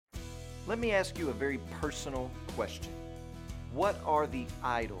Let me ask you a very personal question. What are the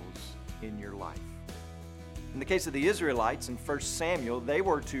idols in your life? In the case of the Israelites in 1 Samuel, they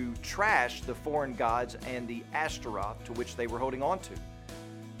were to trash the foreign gods and the Ashtaroth to which they were holding on to.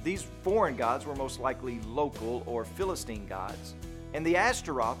 These foreign gods were most likely local or Philistine gods, and the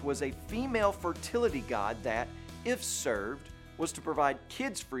Ashtaroth was a female fertility god that, if served, was to provide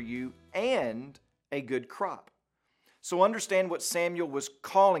kids for you and a good crop. So understand what Samuel was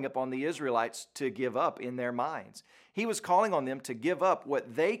calling upon the Israelites to give up in their minds. He was calling on them to give up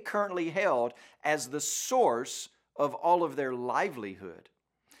what they currently held as the source of all of their livelihood.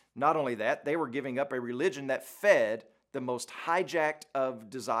 Not only that, they were giving up a religion that fed the most hijacked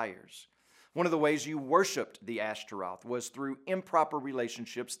of desires. One of the ways you worshiped the Ashtaroth was through improper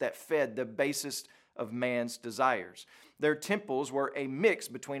relationships that fed the basest of man's desires. Their temples were a mix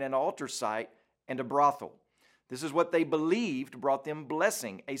between an altar site and a brothel. This is what they believed brought them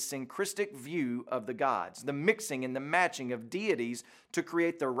blessing, a syncretic view of the gods, the mixing and the matching of deities to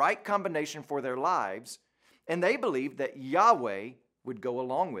create the right combination for their lives, and they believed that Yahweh would go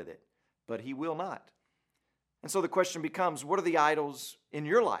along with it, but He will not. And so the question becomes, what are the idols in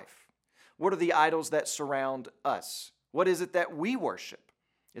your life? What are the idols that surround us? What is it that we worship?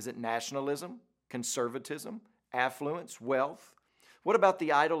 Is it nationalism, conservatism, affluence, wealth? What about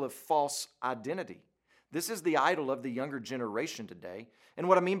the idol of false identity? This is the idol of the younger generation today. And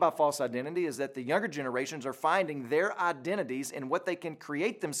what I mean by false identity is that the younger generations are finding their identities in what they can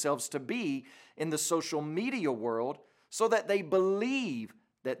create themselves to be in the social media world so that they believe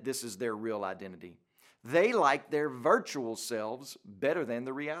that this is their real identity. They like their virtual selves better than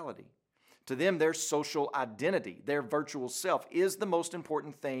the reality. To them, their social identity, their virtual self, is the most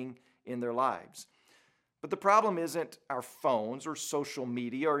important thing in their lives. But the problem isn't our phones or social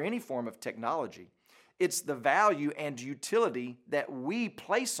media or any form of technology. It's the value and utility that we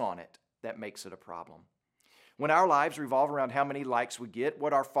place on it that makes it a problem. When our lives revolve around how many likes we get,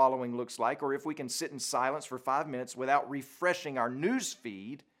 what our following looks like, or if we can sit in silence for 5 minutes without refreshing our news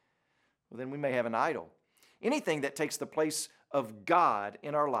feed, well, then we may have an idol. Anything that takes the place of God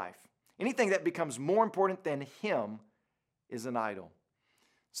in our life, anything that becomes more important than Him, is an idol.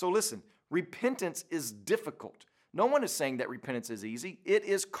 So listen, repentance is difficult. No one is saying that repentance is easy. It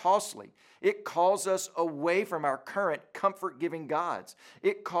is costly. It calls us away from our current comfort-giving gods.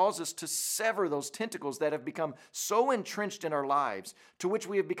 It calls us to sever those tentacles that have become so entrenched in our lives, to which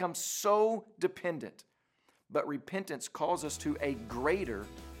we have become so dependent. But repentance calls us to a greater,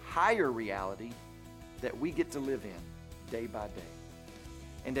 higher reality that we get to live in day by day.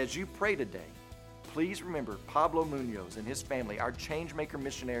 And as you pray today, please remember Pablo Munoz and his family, our Changemaker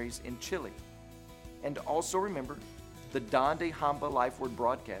missionaries in Chile. And also remember the Donde Hamba Life Word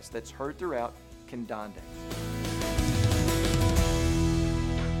broadcast that's heard throughout Kindande.